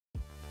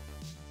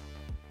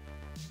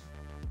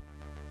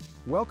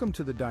Welcome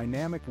to the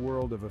dynamic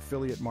world of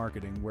affiliate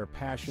marketing where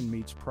passion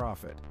meets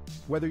profit.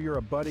 Whether you're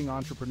a budding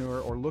entrepreneur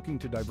or looking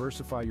to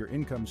diversify your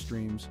income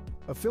streams,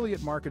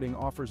 affiliate marketing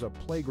offers a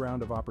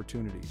playground of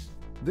opportunities.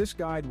 This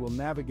guide will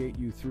navigate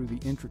you through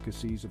the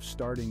intricacies of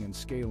starting and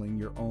scaling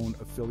your own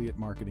affiliate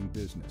marketing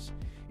business,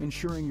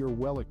 ensuring you're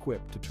well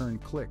equipped to turn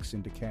clicks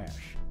into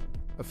cash.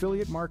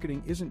 Affiliate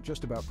marketing isn't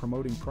just about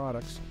promoting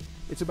products,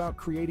 it's about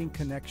creating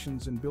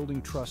connections and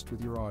building trust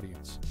with your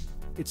audience.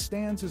 It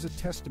stands as a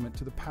testament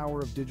to the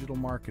power of digital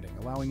marketing,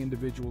 allowing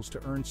individuals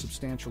to earn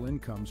substantial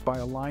incomes by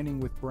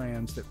aligning with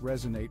brands that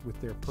resonate with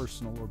their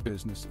personal or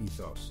business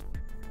ethos.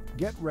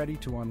 Get ready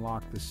to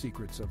unlock the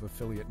secrets of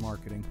affiliate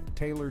marketing,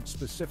 tailored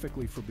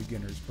specifically for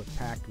beginners but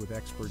packed with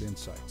expert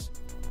insights.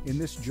 In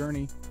this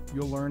journey,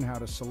 you'll learn how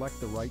to select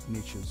the right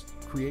niches,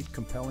 create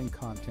compelling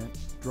content,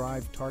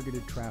 drive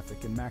targeted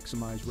traffic, and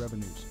maximize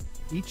revenues.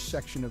 Each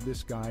section of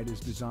this guide is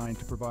designed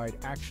to provide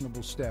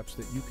actionable steps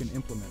that you can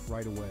implement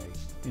right away,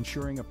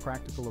 ensuring a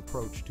practical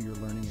approach to your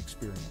learning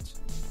experience.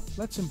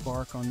 Let's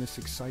embark on this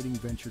exciting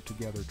venture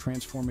together,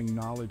 transforming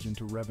knowledge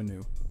into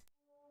revenue.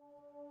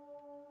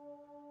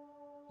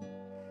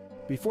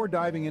 Before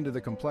diving into the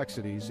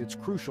complexities, it's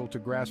crucial to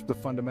grasp the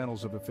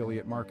fundamentals of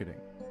affiliate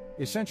marketing.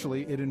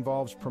 Essentially, it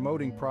involves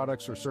promoting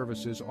products or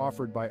services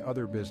offered by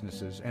other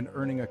businesses and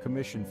earning a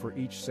commission for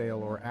each sale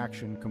or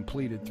action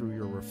completed through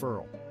your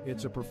referral.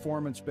 It's a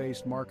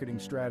performance-based marketing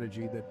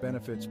strategy that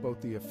benefits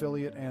both the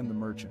affiliate and the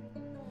merchant.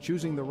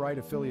 Choosing the right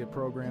affiliate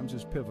programs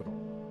is pivotal.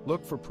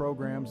 Look for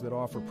programs that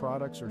offer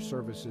products or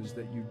services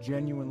that you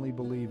genuinely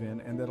believe in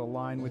and that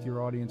align with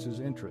your audience's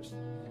interests.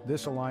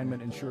 This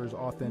alignment ensures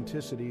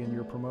authenticity in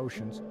your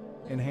promotions,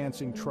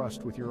 enhancing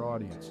trust with your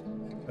audience.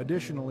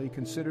 Additionally,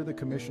 consider the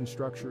commission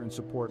structure and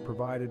support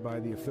provided by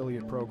the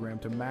affiliate program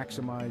to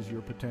maximize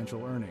your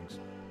potential earnings.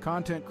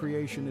 Content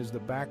creation is the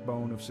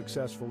backbone of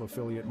successful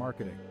affiliate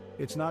marketing.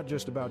 It's not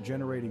just about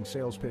generating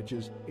sales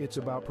pitches, it's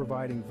about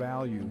providing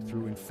value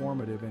through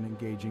informative and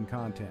engaging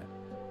content.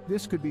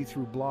 This could be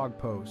through blog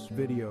posts,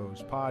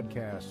 videos,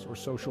 podcasts, or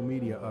social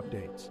media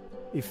updates.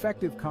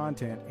 Effective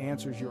content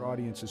answers your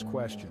audience's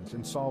questions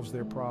and solves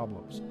their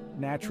problems,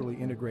 naturally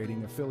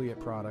integrating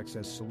affiliate products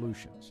as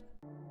solutions.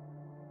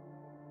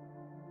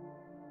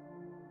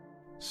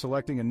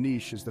 Selecting a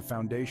niche is the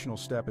foundational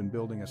step in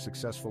building a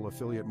successful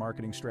affiliate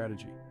marketing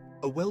strategy.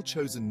 A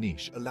well-chosen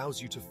niche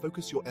allows you to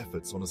focus your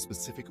efforts on a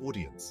specific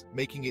audience,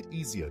 making it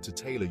easier to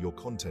tailor your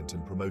content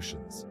and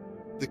promotions.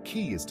 The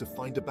key is to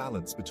find a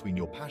balance between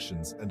your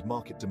passions and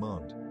market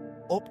demand.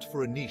 Opt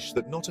for a niche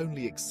that not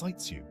only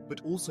excites you,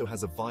 but also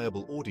has a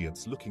viable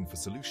audience looking for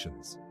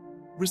solutions.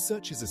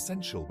 Research is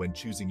essential when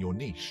choosing your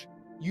niche.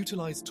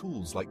 Utilize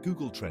tools like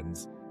Google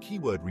Trends,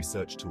 keyword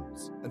research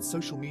tools, and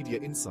social media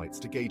insights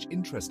to gauge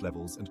interest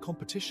levels and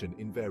competition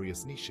in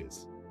various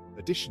niches.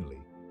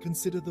 Additionally,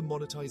 consider the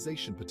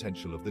monetization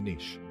potential of the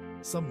niche.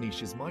 Some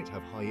niches might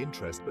have high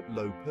interest but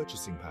low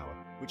purchasing power,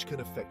 which can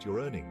affect your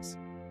earnings.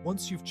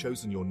 Once you've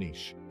chosen your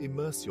niche,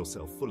 immerse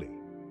yourself fully.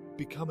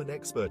 Become an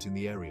expert in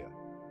the area.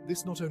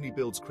 This not only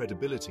builds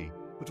credibility,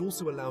 but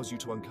also allows you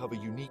to uncover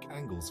unique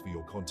angles for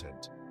your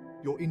content.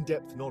 Your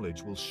in-depth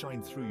knowledge will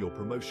shine through your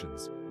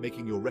promotions,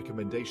 making your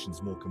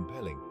recommendations more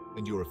compelling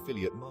and your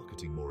affiliate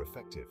marketing more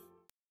effective.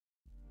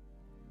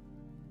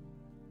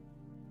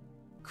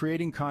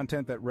 Creating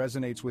content that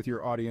resonates with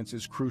your audience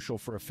is crucial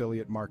for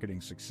affiliate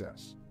marketing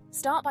success.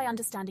 Start by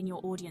understanding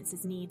your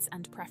audience's needs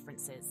and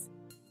preferences.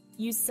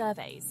 Use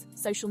surveys,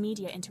 social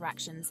media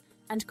interactions,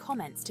 and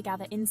comments to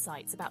gather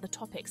insights about the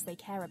topics they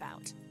care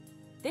about.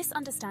 This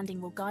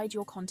understanding will guide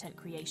your content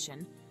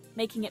creation,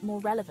 making it more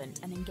relevant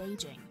and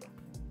engaging.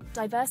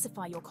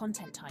 Diversify your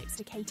content types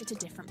to cater to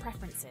different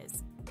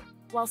preferences.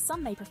 While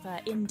some may prefer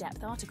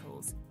in-depth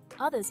articles,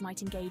 others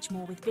might engage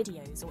more with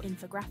videos or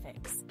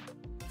infographics.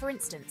 For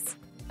instance,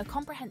 a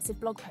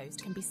comprehensive blog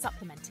post can be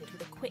supplemented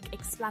with a quick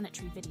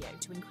explanatory video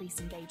to increase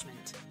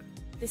engagement.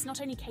 This not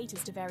only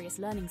caters to various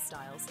learning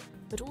styles,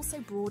 but also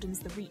broadens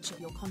the reach of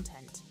your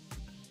content.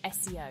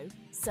 SEO,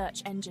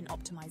 search engine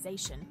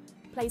optimization,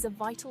 plays a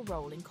vital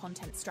role in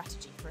content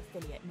strategy for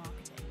affiliate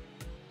marketing.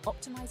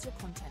 Optimize your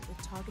content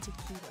with targeted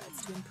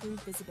keywords to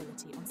improve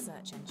visibility on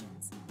search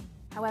engines.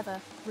 However,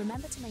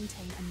 remember to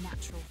maintain a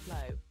natural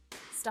flow.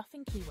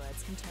 Stuffing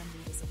keywords can turn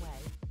readers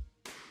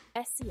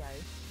away. SEO,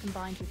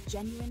 combined with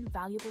genuine,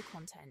 valuable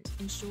content,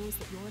 ensures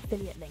that your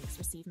affiliate links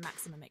receive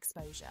maximum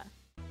exposure.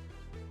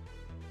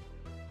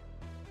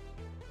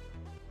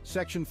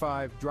 Section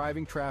 5.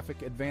 Driving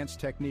traffic, advanced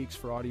techniques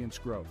for audience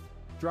growth.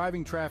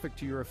 Driving traffic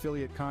to your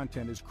affiliate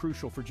content is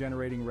crucial for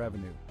generating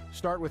revenue.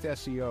 Start with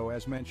SEO,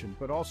 as mentioned,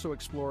 but also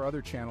explore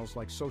other channels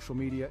like social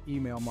media,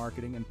 email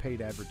marketing, and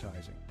paid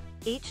advertising.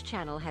 Each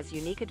channel has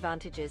unique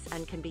advantages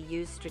and can be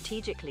used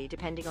strategically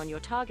depending on your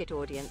target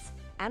audience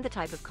and the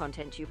type of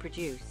content you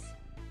produce.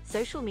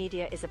 Social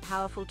media is a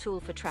powerful tool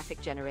for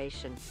traffic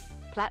generation.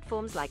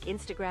 Platforms like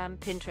Instagram,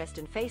 Pinterest,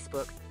 and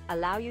Facebook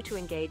allow you to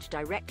engage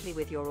directly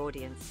with your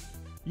audience.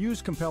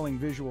 Use compelling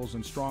visuals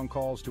and strong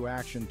calls to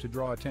action to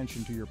draw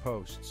attention to your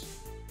posts.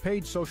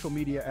 Paid social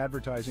media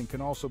advertising can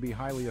also be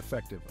highly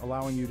effective,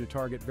 allowing you to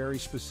target very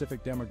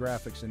specific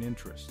demographics and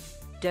interests.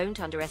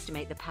 Don't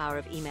underestimate the power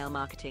of email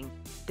marketing.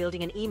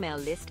 Building an email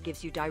list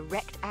gives you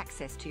direct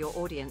access to your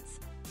audience,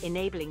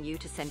 enabling you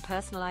to send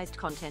personalized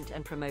content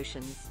and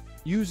promotions.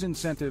 Use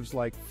incentives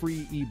like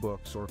free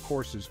ebooks or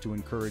courses to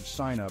encourage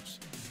signups,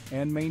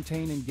 and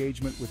maintain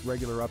engagement with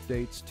regular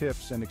updates,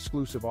 tips, and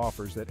exclusive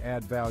offers that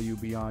add value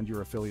beyond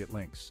your affiliate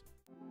links.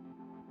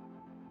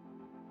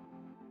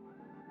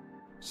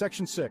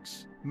 Section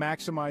 6.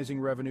 Maximizing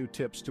revenue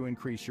tips to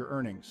increase your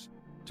earnings.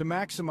 To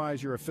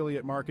maximize your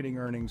affiliate marketing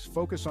earnings,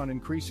 focus on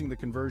increasing the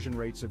conversion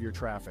rates of your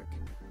traffic.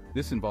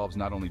 This involves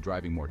not only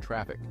driving more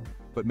traffic,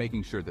 but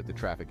making sure that the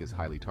traffic is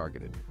highly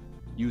targeted.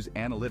 Use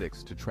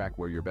analytics to track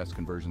where your best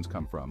conversions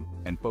come from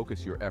and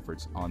focus your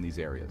efforts on these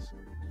areas.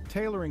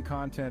 Tailoring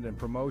content and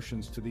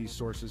promotions to these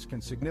sources can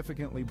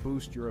significantly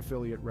boost your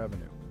affiliate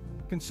revenue.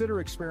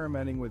 Consider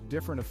experimenting with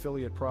different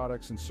affiliate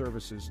products and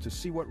services to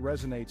see what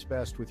resonates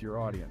best with your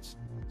audience.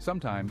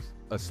 Sometimes,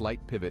 a slight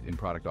pivot in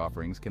product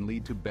offerings can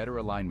lead to better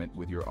alignment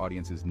with your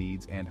audience's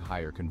needs and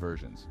higher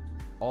conversions.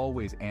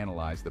 Always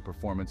analyze the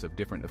performance of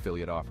different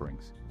affiliate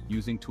offerings,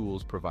 using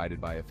tools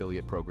provided by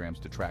affiliate programs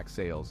to track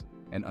sales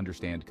and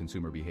understand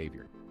consumer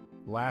behavior.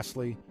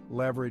 Lastly,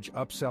 leverage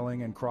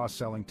upselling and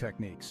cross-selling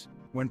techniques.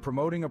 When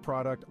promoting a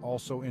product,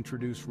 also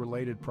introduce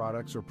related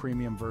products or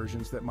premium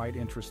versions that might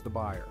interest the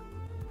buyer.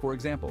 For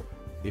example,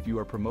 if you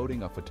are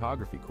promoting a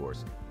photography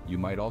course, you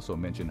might also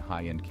mention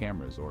high-end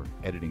cameras or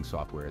editing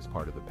software as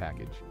part of the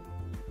package.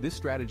 This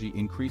strategy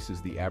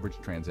increases the average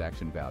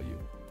transaction value,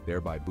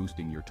 thereby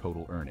boosting your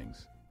total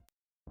earnings.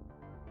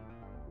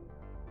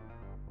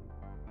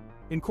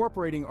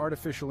 Incorporating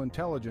artificial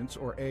intelligence,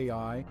 or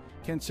AI,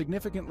 can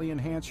significantly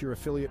enhance your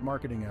affiliate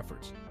marketing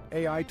efforts.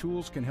 AI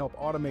tools can help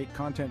automate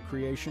content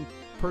creation,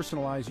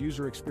 personalize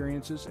user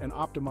experiences, and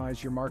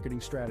optimize your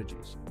marketing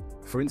strategies.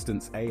 For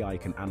instance, AI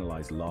can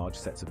analyze large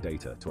sets of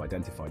data to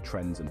identify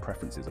trends and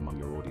preferences among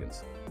your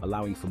audience,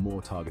 allowing for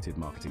more targeted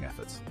marketing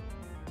efforts.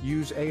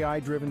 Use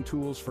AI-driven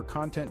tools for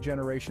content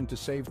generation to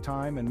save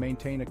time and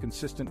maintain a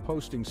consistent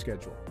posting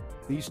schedule.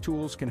 These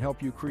tools can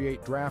help you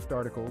create draft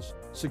articles,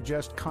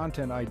 suggest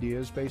content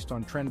ideas based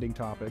on trending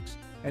topics,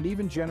 and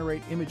even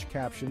generate image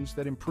captions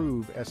that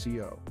improve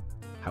SEO.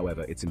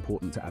 However, it's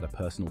important to add a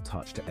personal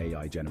touch to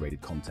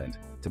AI-generated content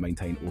to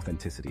maintain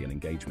authenticity and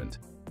engagement.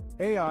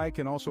 AI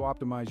can also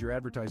optimize your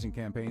advertising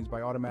campaigns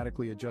by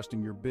automatically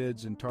adjusting your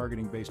bids and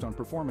targeting based on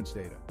performance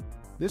data.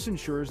 This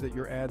ensures that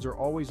your ads are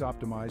always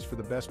optimized for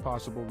the best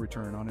possible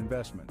return on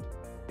investment.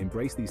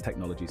 Embrace these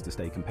technologies to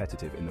stay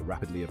competitive in the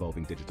rapidly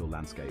evolving digital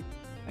landscape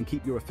and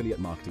keep your affiliate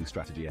marketing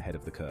strategy ahead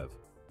of the curve.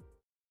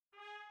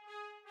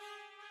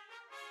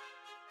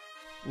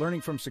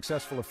 Learning from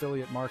successful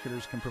affiliate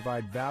marketers can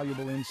provide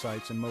valuable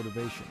insights and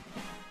motivation.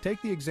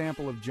 Take the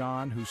example of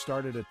John, who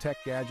started a tech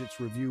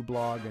gadgets review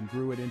blog and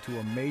grew it into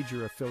a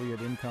major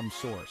affiliate income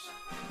source.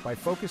 By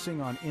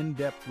focusing on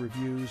in-depth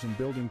reviews and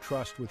building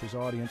trust with his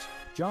audience,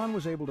 John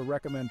was able to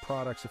recommend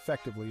products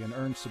effectively and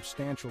earn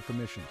substantial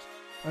commissions.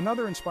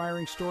 Another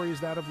inspiring story is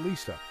that of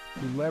Lisa,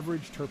 who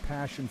leveraged her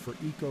passion for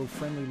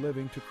eco-friendly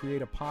living to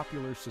create a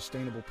popular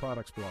sustainable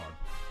products blog.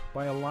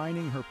 By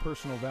aligning her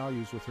personal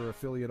values with her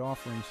affiliate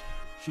offerings,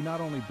 she not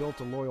only built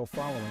a loyal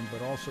following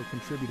but also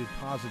contributed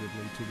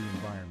positively to the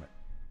environment.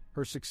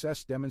 Her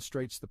success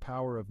demonstrates the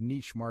power of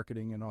niche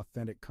marketing and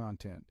authentic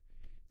content.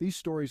 These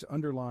stories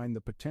underline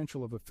the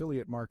potential of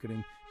affiliate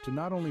marketing to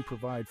not only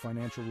provide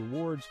financial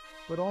rewards,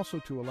 but also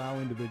to allow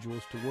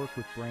individuals to work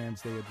with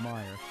brands they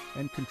admire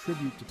and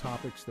contribute to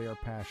topics they are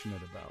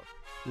passionate about.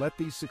 Let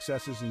these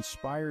successes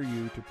inspire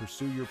you to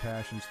pursue your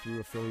passions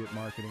through affiliate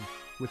marketing,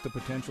 with the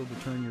potential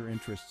to turn your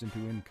interests into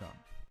income.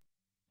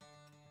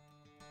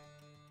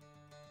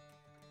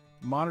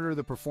 Monitor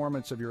the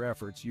performance of your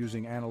efforts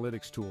using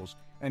analytics tools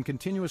and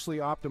continuously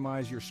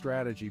optimize your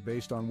strategy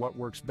based on what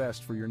works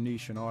best for your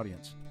niche and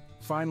audience.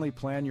 Finally,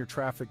 plan your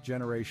traffic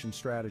generation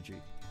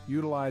strategy.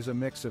 Utilize a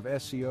mix of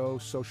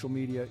SEO, social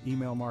media,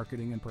 email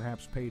marketing, and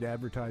perhaps paid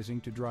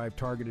advertising to drive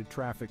targeted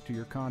traffic to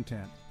your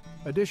content.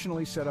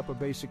 Additionally, set up a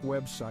basic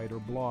website or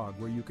blog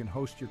where you can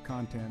host your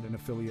content and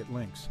affiliate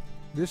links.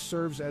 This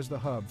serves as the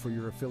hub for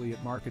your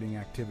affiliate marketing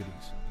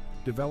activities.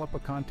 Develop a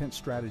content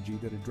strategy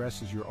that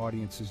addresses your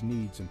audience's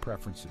needs and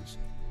preferences.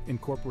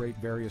 Incorporate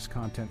various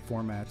content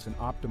formats and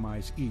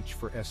optimize each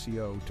for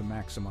SEO to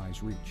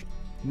maximize reach.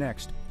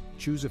 Next,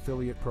 choose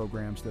affiliate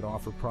programs that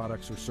offer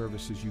products or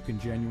services you can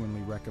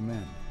genuinely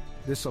recommend.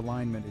 This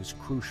alignment is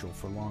crucial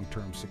for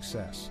long-term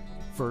success.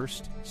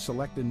 First,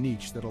 select a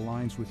niche that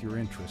aligns with your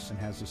interests and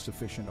has a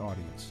sufficient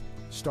audience.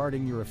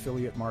 Starting your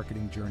affiliate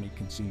marketing journey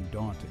can seem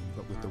daunting,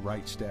 but with the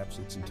right steps,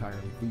 it's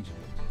entirely feasible.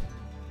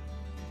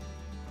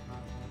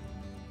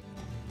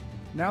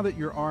 Now that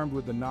you're armed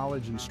with the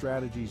knowledge and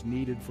strategies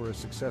needed for a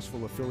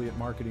successful affiliate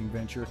marketing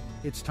venture,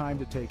 it's time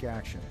to take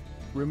action.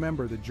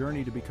 Remember, the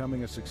journey to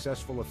becoming a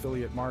successful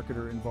affiliate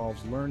marketer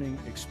involves learning,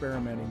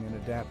 experimenting, and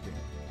adapting.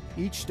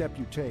 Each step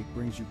you take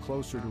brings you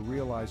closer to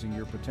realizing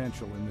your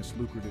potential in this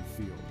lucrative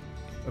field.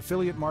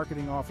 Affiliate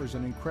marketing offers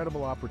an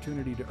incredible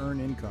opportunity to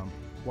earn income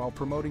while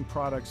promoting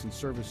products and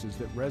services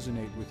that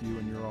resonate with you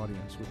and your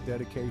audience. With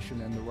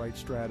dedication and the right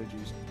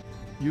strategies,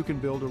 you can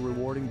build a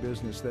rewarding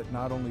business that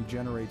not only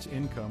generates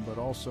income but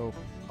also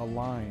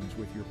aligns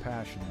with your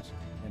passions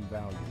and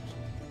values.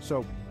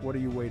 So, what are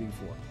you waiting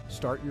for?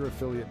 Start your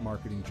affiliate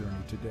marketing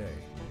journey today.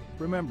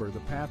 Remember,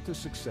 the path to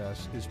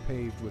success is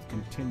paved with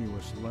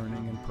continuous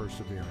learning and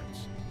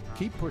perseverance.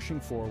 Keep pushing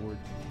forward,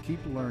 keep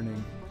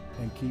learning,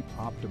 and keep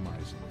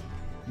optimizing.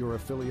 Your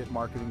affiliate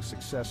marketing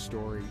success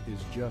story is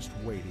just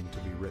waiting to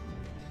be written.